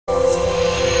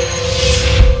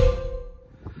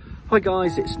Hi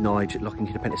guys, it's Nigel at Locking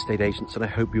Independent Estate Agents, and I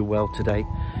hope you're well today.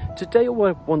 Today I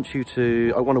want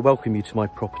to welcome you to my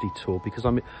property tour because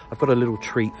I've got a little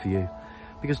treat for you.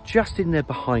 Because just in there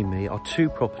behind me are two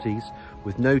properties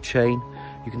with no chain.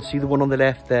 You can see the one on the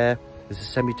left there. There's a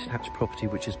semi-detached property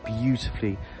which is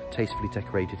beautifully, tastefully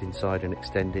decorated inside and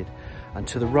extended. And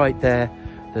to the right there,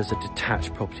 there's a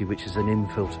detached property which is an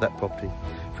infill to that property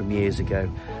from years ago,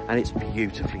 and it's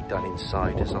beautifully done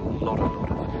inside. There's a lot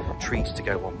of treats to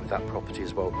go on with that property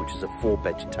as well, which is a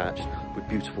 4-bed detached with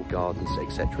beautiful gardens,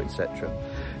 etc, etc.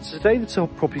 So today the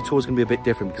property tour is going to be a bit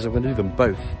different because I'm going to do them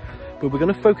both, but we're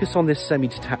going to focus on this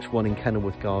semi-detached one in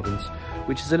Kenilworth Gardens,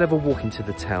 which is a level walk into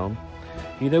the town.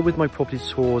 You know, with my property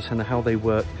tours and how they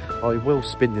work, I will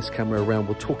spin this camera around,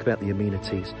 we'll talk about the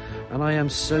amenities, and I am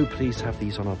so pleased to have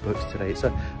these on our books today. It's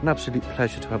an absolute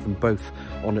pleasure to have them both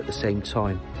on at the same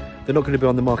time. They're not going to be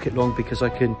on the market long because I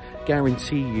can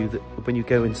guarantee you that when you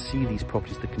go and see these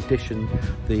properties, the condition,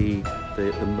 the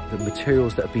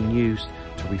materials that have been used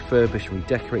to refurbish and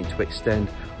redecorate and to extend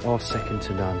are second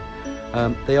to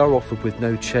none. They are offered with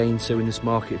no chain, so in this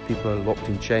market, if people are locked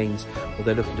in chains or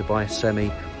they're looking to buy a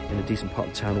semi in a decent part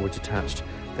of town or detached,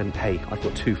 then hey, I've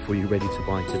got two for you ready to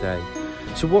buy today.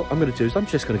 So what I'm going to do is I'm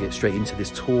just going to get straight into this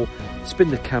tour, spin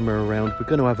the camera around. We're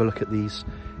going to have a look at these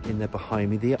in there behind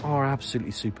me. They are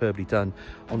absolutely superbly done.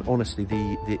 Honestly,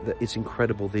 it's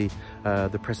incredible, the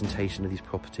presentation of these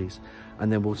properties.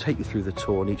 And then we'll take you through the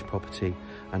tour on each property,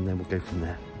 and then we'll go from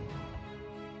there.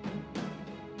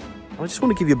 I just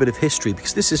want to give you a bit of history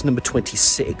because this is number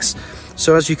 26.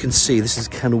 So as you can see, this is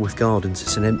Kenilworth Gardens.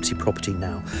 It's an empty property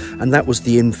now, and that was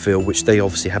the infill which they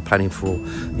obviously had planning for,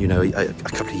 you know, a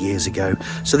couple of years ago.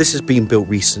 So this has been built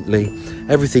recently.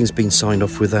 Everything's been signed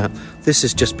off with that. This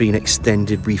has just been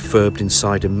extended, refurbed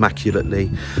inside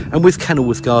immaculately. And with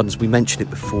Kenilworth Gardens, we mentioned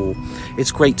it before,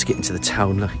 it's great to get into the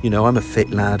town. You know, I'm a fit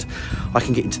lad. I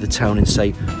can get into the town in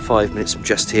say 5 minutes from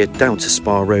just here down to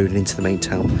Spa Road and into the main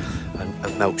town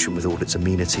of Melksham with all its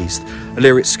amenities.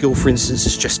 Lyric School, for instance,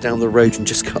 is just down the road and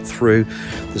just cut through.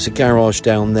 There's a garage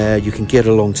down there. You can get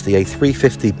along to the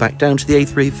A350, back down to the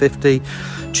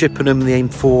A350, Chippenham, the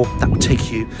M4. That would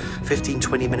take you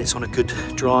 15-20 minutes on a good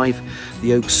drive.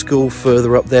 The Oak School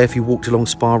further up there, if you walked along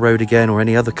Spa Road again, or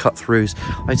any other cut throughs,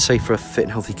 I'd say for a fit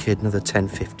and healthy kid, another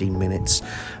 10-15 minutes.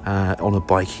 On a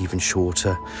bike, even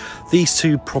shorter. These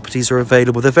two properties are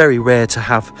available. They're very rare to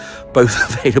have both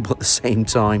available at the same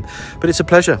time, but it's a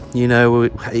pleasure. You know,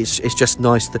 it's just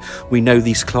nice that we know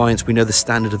these clients, we know the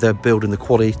standard of their build and the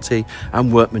quality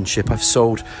and workmanship. I've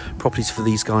sold properties for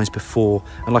these guys before,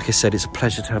 and like I said, it's a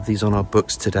pleasure to have these on our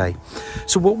books today.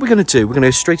 So what we're going to do, we're going to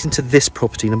go straight into this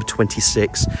property, number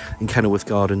 26 in Kenilworth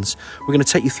Gardens. We're going to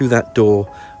take you through that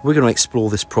door. We're going to explore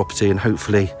this property, and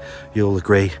hopefully you'll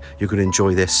agree you're going to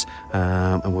enjoy this,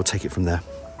 and we'll take it from there.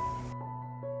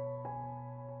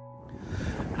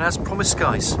 And as promised,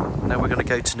 guys, now we're going to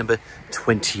go to number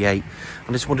 28.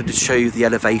 I just wanted to show you the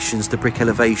elevations, the brick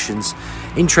elevations.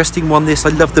 Interesting one, this. I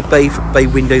love the bay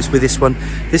windows with this one.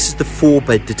 This is the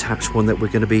 4-bed detached one that we're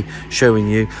going to be showing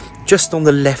you. Just on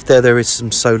the left there is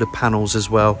some solar panels as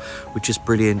well, which is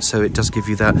brilliant. So it does give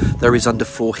you that. There is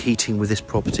underfloor heating with this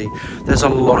property. There's a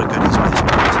lot of goodies with this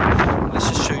property. Let's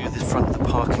just show you the front of the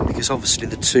parking, because obviously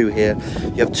the two here,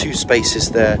 you have 2 spaces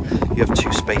there, you have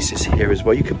 2 spaces here as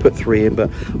well. You could put 3 in,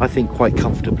 but I think quite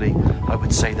comfortably I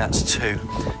would say that's 2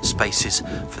 spaces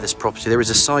for this property. There is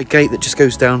a side gate that just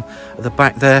goes down at the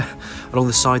back there, along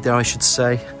the side there I should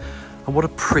say. And what a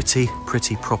pretty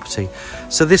property.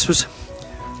 So this was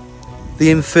the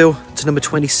infill to number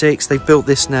 26. They've built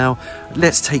this now.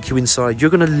 Let's take you inside. You're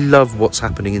going to love what's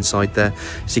happening inside there.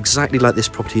 It's exactly like this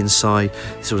property inside.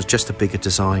 This was just a bigger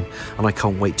design, and I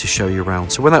can't wait to show you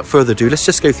around. So without further ado, let's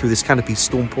just go through this canopy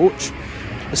storm porch.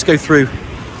 Let's go through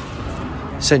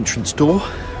this entrance door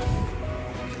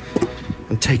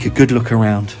and take a good look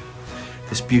around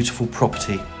this beautiful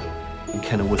property in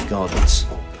Kenilworth Gardens.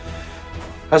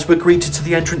 As we're greeted to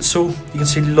the entrance hall, you can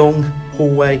see long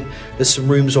hallway. There's some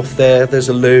rooms off there. There's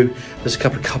a loo. There's a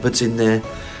couple of cupboards in there.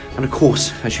 And of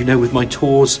course, as you know with my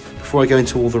tours, before I go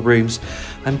into all the rooms,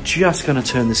 I'm just going to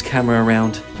turn this camera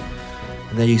around.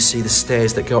 And there you see the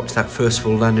stairs that go up to that first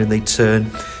floor landing. They turn.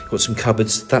 You've got some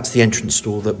cupboards. That's the entrance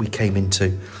door that we came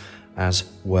into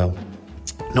as well.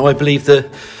 Now I believe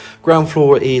the ground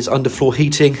floor is underfloor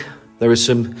heating. There are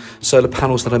some solar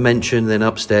panels that I mentioned. Then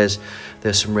upstairs,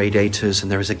 there's some radiators,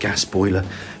 and there is a gas boiler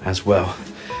as well.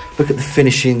 Look at the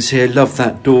finishings here. Love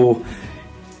that door.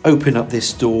 Open up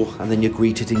this door, and then you're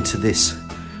greeted into this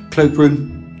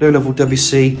cloakroom, low-level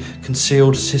WC,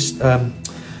 concealed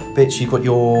bits. You've got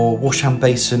your wash hand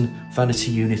basin, vanity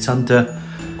unit under,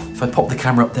 If I pop the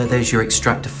camera up there, there's your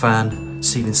extractor fan,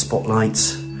 ceiling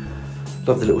spotlights.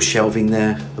 Love the little shelving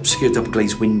there, obscure double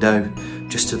glazed window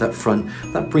just to that front.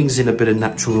 That brings in a bit of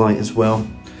natural light as well.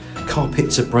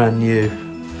 Carpets are brand new.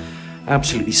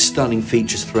 Absolutely stunning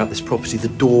features throughout this property. The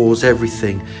doors,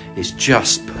 everything is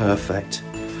just perfect.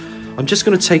 I'm just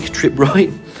going to take a trip right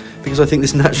because I think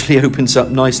this naturally opens up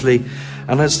nicely.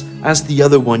 And as the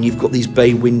other one, you've got these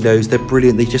bay windows. They're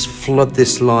brilliant. They just flood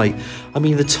this light. I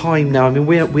mean, the time now, I mean,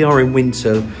 we are in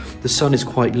winter. The sun is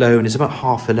quite low and it's about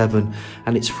 11:30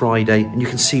 and it's Friday and you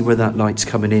can see where that light's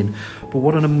coming in. But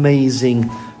what an amazing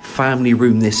family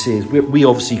room this is. We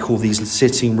obviously call these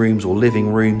sitting rooms or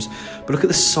living rooms, but look at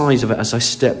the size of it as I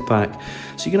step back.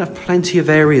 So you're gonna have plenty of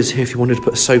areas here if you wanted to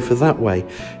put a sofa that way,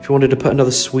 if you wanted to put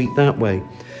another suite that way.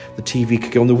 The TV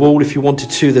could go on the wall if you wanted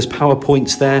to. There's power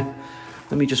points there.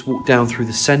 Let me just walk down through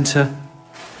the centre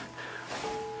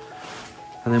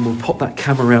and then we'll pop that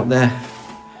camera out there.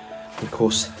 Of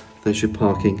course, there's your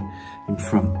parking in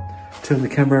front. Turn the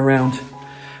camera around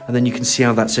and then you can see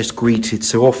how that's just greeted.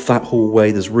 So off that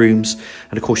hallway, there's rooms.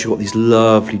 And of course, you've got these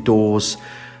lovely doors.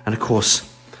 And of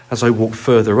course, as I walk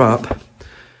further up,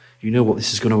 you know what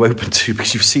this is going to open to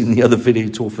because you've seen the other video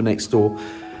tour for next door.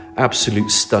 Absolute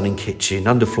stunning kitchen,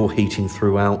 underfloor heating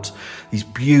throughout. These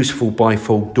beautiful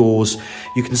bifold doors.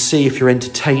 You can see if you're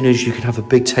entertainers, you can have a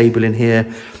big table in here.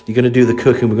 You're going to do the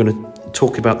cooking. We're going to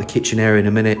talk about the kitchen area in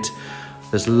a minute.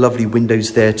 There's lovely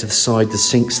windows there to the side, the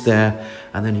sinks there,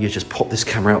 and then you just pop this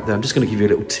camera out there. I'm just going to give you a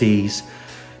little tease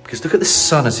because look at the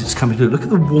sun as it's coming through. Look at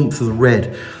the warmth of the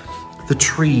red. The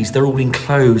trees, they're all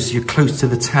enclosed. You're close to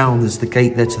the town. There's the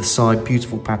gate there to the side,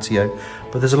 beautiful patio.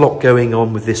 But there's a lot going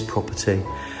on with this property.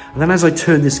 And then as I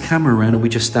turn this camera around and we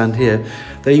just stand here,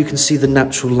 there you can see the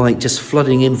natural light just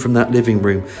flooding in from that living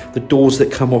room, the doors that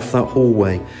come off that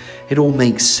hallway. It all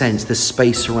makes sense. There's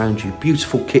space around you.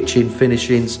 Beautiful kitchen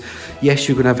finishings. Yes,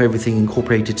 you're going to have everything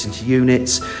incorporated into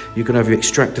units. You're going to have your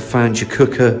extractor fans, your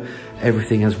cooker,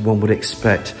 everything as one would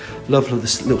expect. Lovely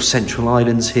little central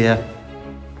islands here.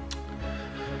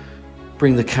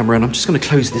 Bring the camera in. I'm just going to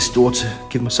close this door to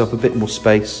give myself a bit more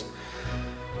space.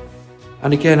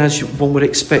 And again, as one would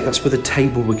expect, that's where the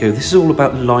table would go. This is all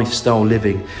about lifestyle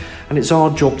living. And it's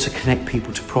our job to connect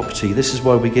people to property. This is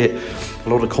why we get a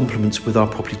lot of compliments with our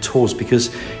property tours, because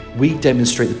we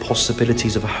demonstrate the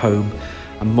possibilities of a home.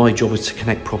 And my job is to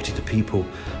connect property to people.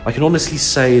 I can honestly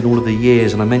say in all of the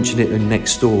years, and I mentioned it in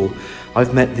next door,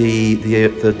 I've met the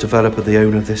developer, the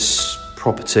owner of this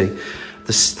property.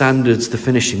 The standards, the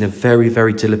finishing, they're very,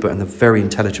 very deliberate and they're very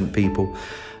intelligent people.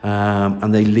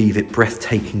 And they leave it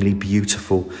breathtakingly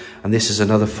beautiful. And this is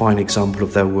another fine example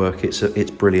of their work.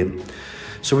 It's brilliant.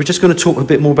 So we're just going to talk a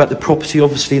bit more about the property.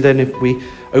 Obviously, then if we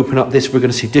open up this, we're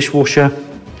going to see dishwasher.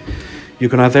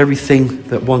 You're going to have everything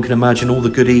that one can imagine, all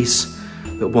the goodies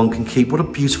that one can keep. What a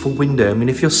beautiful window. I mean,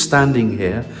 if you're standing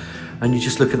here and you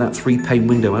just look at that 3-pane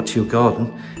window out to your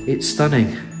garden, it's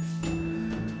stunning.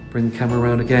 Bring the camera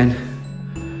around again.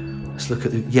 Let's look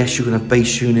at the, yes, you're going to have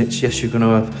base units. Yes, you're going to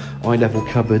have eye-level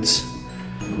cupboards,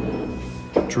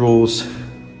 drawers,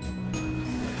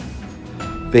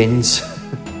 bins.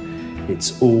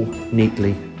 It's all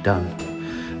neatly done.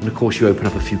 And of course, you open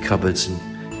up a few cupboards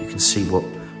and you can see what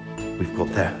we've got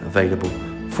there available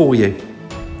for you.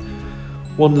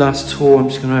 One last tour. I'm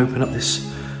just going to open up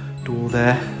this door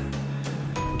there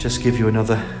and just give you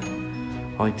another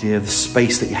idea of the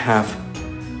space that you have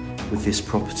with this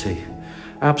property.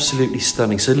 Absolutely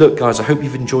stunning. So look, guys, I hope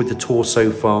you've enjoyed the tour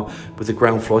so far with the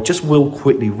ground floor. I just will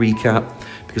quickly recap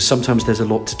because sometimes there's a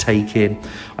lot to take in.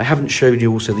 I haven't shown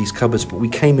you also these cupboards, but we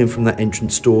came in from that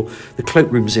entrance door. The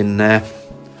cloakroom's in there.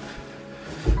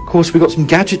 Of course, we've got some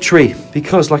gadgetry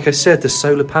because, like I said, there's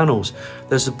solar panels.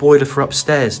 There's a boiler for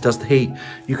upstairs, does the heat.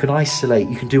 You can isolate.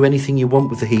 You can do anything you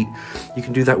want with the heat. You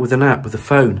can do that with an app, with a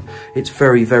phone. It's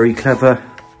very, very clever.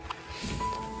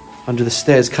 Under the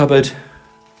stairs cupboard,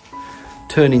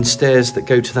 turning stairs that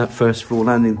go to that first floor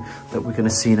landing that we're going to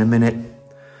see in a minute.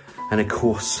 And of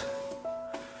course,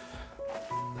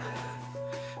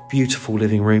 beautiful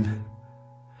living room.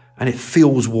 And it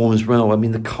feels warm as well. I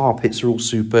mean, the carpets are all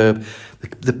superb.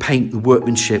 The paint, the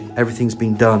workmanship, everything's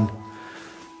been done.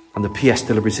 And the pièce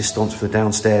de la résistance for the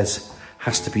downstairs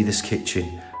has to be this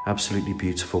kitchen. Absolutely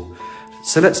beautiful.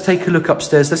 So let's take a look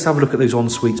upstairs. Let's have a look at those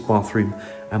en-suites, bathroom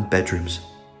and bedrooms.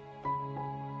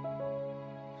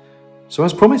 So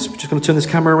as promised, we're just going to turn this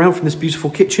camera around from this beautiful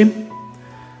kitchen.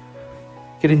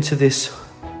 Get into this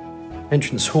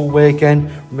entrance hallway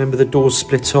again. Remember, the doors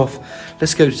split off.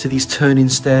 Let's go to these turning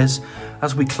stairs.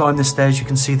 As we climb the stairs, you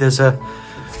can see there's a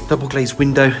double glazed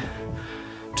window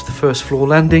to the first floor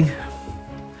landing.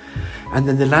 And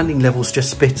then the landing levels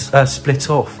just split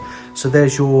off. So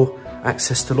there's your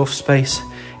access to loft space.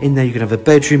 In there, you're gonna have a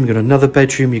bedroom, you've got another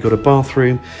bedroom, you've got a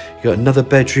bathroom, you've got another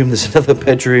bedroom, there's another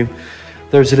bedroom.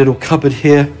 There's a little cupboard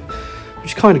here,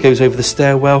 which kind of goes over the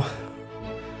stairwell.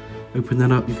 Open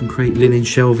that up, you can create linen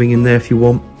shelving in there if you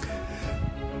want.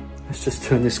 Let's just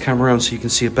turn this camera around so you can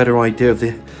see a better idea of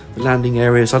the landing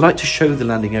areas. I like to show the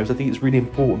landing areas. I think it's really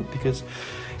important because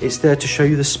it's there to show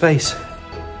you the space.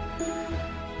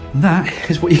 And that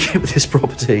is what you get with this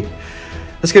property.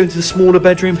 Let's go into the smaller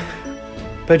bedroom.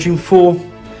 Bedroom 4.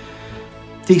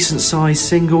 Decent size,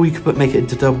 single. You could make it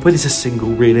into double, but it's a single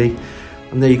really.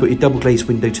 And there you've got your double glazed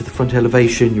window to the front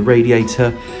elevation, your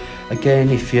radiator. Again,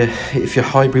 if you're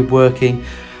hybrid working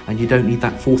and you don't need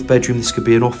that 4th bedroom, this could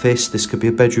be an office, this could be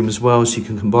a bedroom as well, so you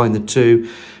can combine the two.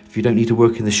 If you don't need to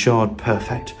work in the Shard,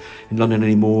 perfect. In London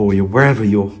anymore, or wherever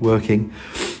you're working,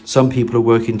 some people are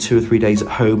working 2 or 3 days at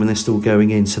home and they're still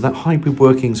going in. So that hybrid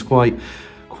working is quite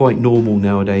normal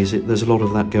nowadays. There's a lot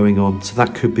of that going on. So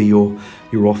that could be your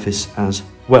office as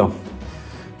well.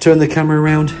 Turn the camera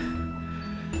around.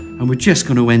 And we're just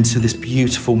going to enter this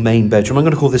beautiful main bedroom. I'm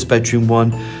going to call this bedroom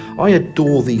 1. I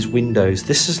adore these windows.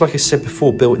 This is, like I said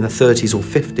before, built in the 30s or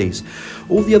 50s.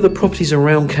 All the other properties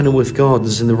around Kenilworth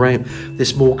Gardens and around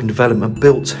this Morgan development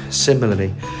built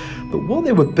similarly. But what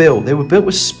they were built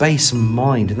with space in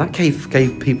mind, and that gave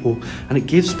people, and it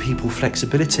gives people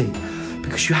flexibility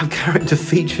because you have character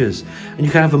features and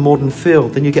you can have a modern feel.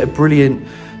 Then you get a brilliant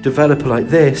developer like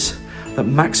this that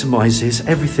maximises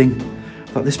everything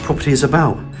that this property is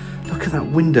about. Look at that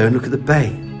window and look at the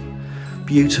bay.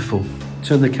 Beautiful.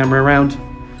 Turn the camera around.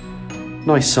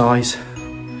 Nice size.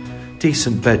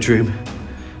 Decent bedroom.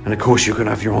 And of course you're going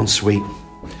to have your ensuite.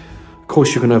 Of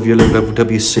course you're going to have your low-level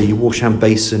WC, your wash hand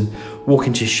basin, walk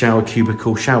into your shower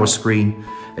cubicle, shower screen,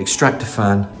 extractor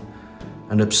fan,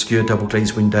 and obscure double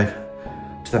glazed window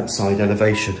to that side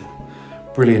elevation.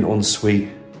 Brilliant ensuite.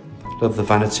 Love the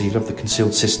vanity, love the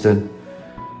concealed cistern.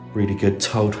 Really good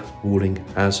tiled walling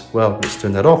as well. Let's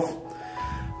turn that off.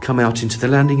 Come out into the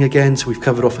landing again. So we've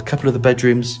covered off a couple of the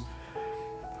bedrooms.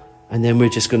 And then we're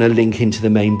just going to link into the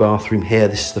main bathroom here.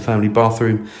 This is the family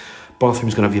bathroom.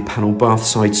 Bathroom's going to have your panel bath,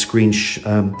 side screen.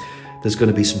 There's going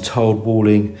to be some tiled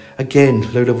walling. Again,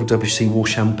 low-level WC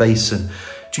wash hand basin.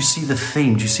 Do you see the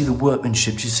theme? Do you see the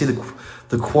workmanship? Do you see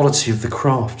the quality of the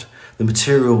craft? The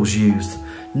materials used?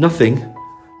 Nothing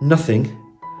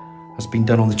has been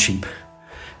done on the cheap.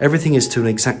 Everything is to an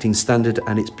exacting standard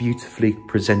and it's beautifully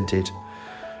presented.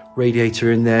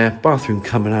 Radiator in there, bathroom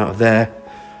coming out of there.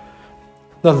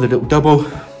 Another little double.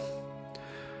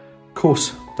 Of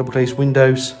course, double glazed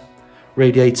windows,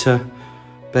 radiator,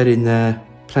 bed in there,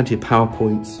 plenty of power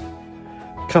points.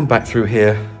 Come back through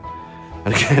here,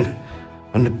 and again,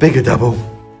 and a bigger double.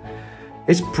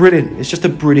 It's brilliant. It's just a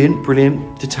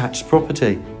brilliant detached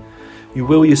property. You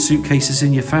will your suitcases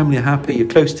in, your family are happy, you're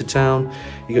close to town,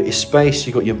 you got your space,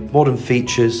 you got your modern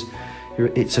features.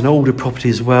 It's an older property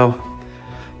as well.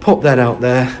 Pop that out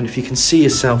there, and if you can see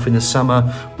yourself in the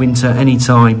summer, winter,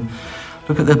 anytime,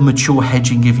 look at the mature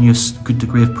hedging giving you a good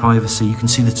degree of privacy. You can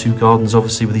see the 2 gardens,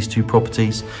 obviously, with these 2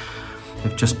 properties.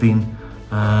 They've just been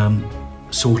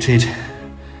sorted.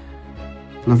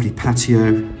 Lovely patio,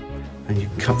 and you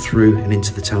can cut through and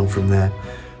into the town from there.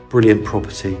 Brilliant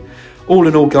property. All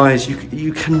in all, guys,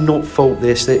 you cannot fault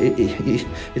this.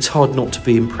 It's hard not to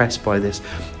be impressed by this.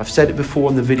 I've said it before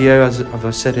in the video, as I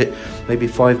said it maybe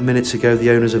 5 minutes ago. The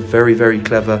owners are very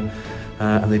clever,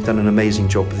 and they've done an amazing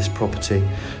job with this property.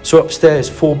 So upstairs,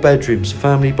 4 bedrooms,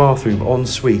 family bathroom, en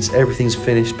suites, everything's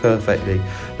finished perfectly.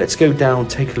 Let's go down,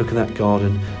 take a look at that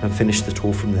garden, and finish the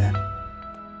tour from there.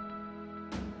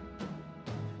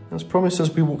 As promised,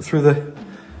 as we walk through the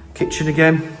kitchen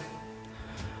again.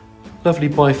 Lovely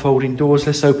bifolding doors.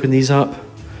 Let's open these up.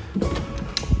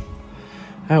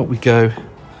 Out we go. Look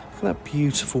at that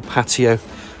beautiful patio.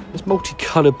 This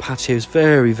multicoloured patio is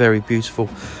very beautiful.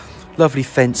 Lovely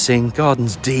fencing.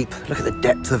 Garden's deep. Look at the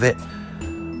depth of it.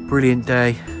 Brilliant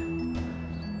day.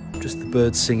 Just the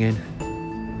birds singing.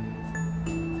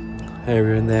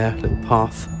 Area in there. Little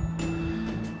path.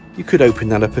 You could open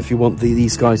that up if you want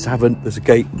these guys to have there's a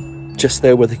gate just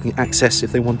there where they can access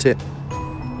if they want it.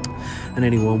 And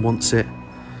anyone wants it.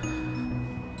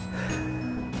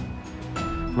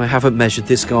 I haven't measured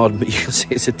this garden, but you can see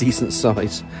it's a decent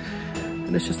size.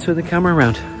 And let's just turn the camera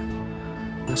around.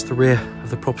 That's the rear of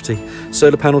the property.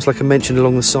 Solar panels, like I mentioned,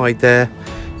 along the side there.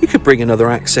 You could bring another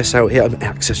access out here.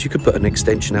 You could put an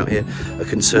extension out here, a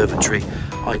conservatory.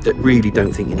 I really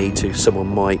don't think you need to. Someone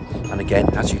might. And again,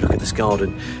 as you look at this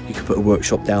garden, you could put a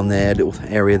workshop down there, a little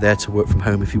area there to work from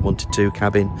home if you wanted to,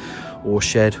 cabin or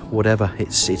shed, whatever.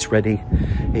 It's ready,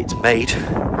 it's made,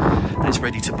 and it's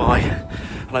ready to buy.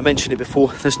 And I mentioned it before,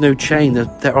 there's no chain.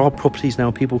 There are properties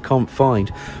now people can't find.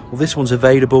 Well, this one's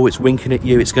available, it's winking at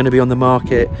you, it's going to be on the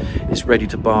market, it's ready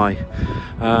to buy.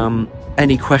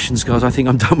 Any questions, guys? I think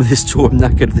I'm done with this tour. I'm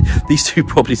knackered. These two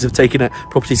properties have taken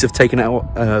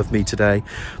out of me today.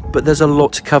 But there's a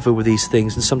lot to cover with these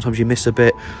things, and sometimes you miss a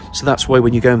bit. So that's why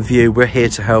when you go and view, we're here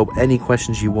to help. Any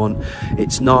questions you want,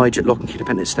 it's Nige at Lock & Key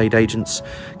Independent Estate Agents.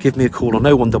 Give me a call on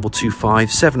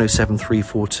 01225 707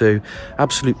 342.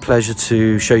 Absolute pleasure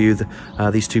to show you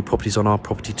these two properties on our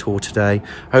property tour today.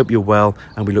 Hope you're well,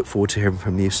 and we look forward to hearing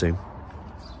from you soon.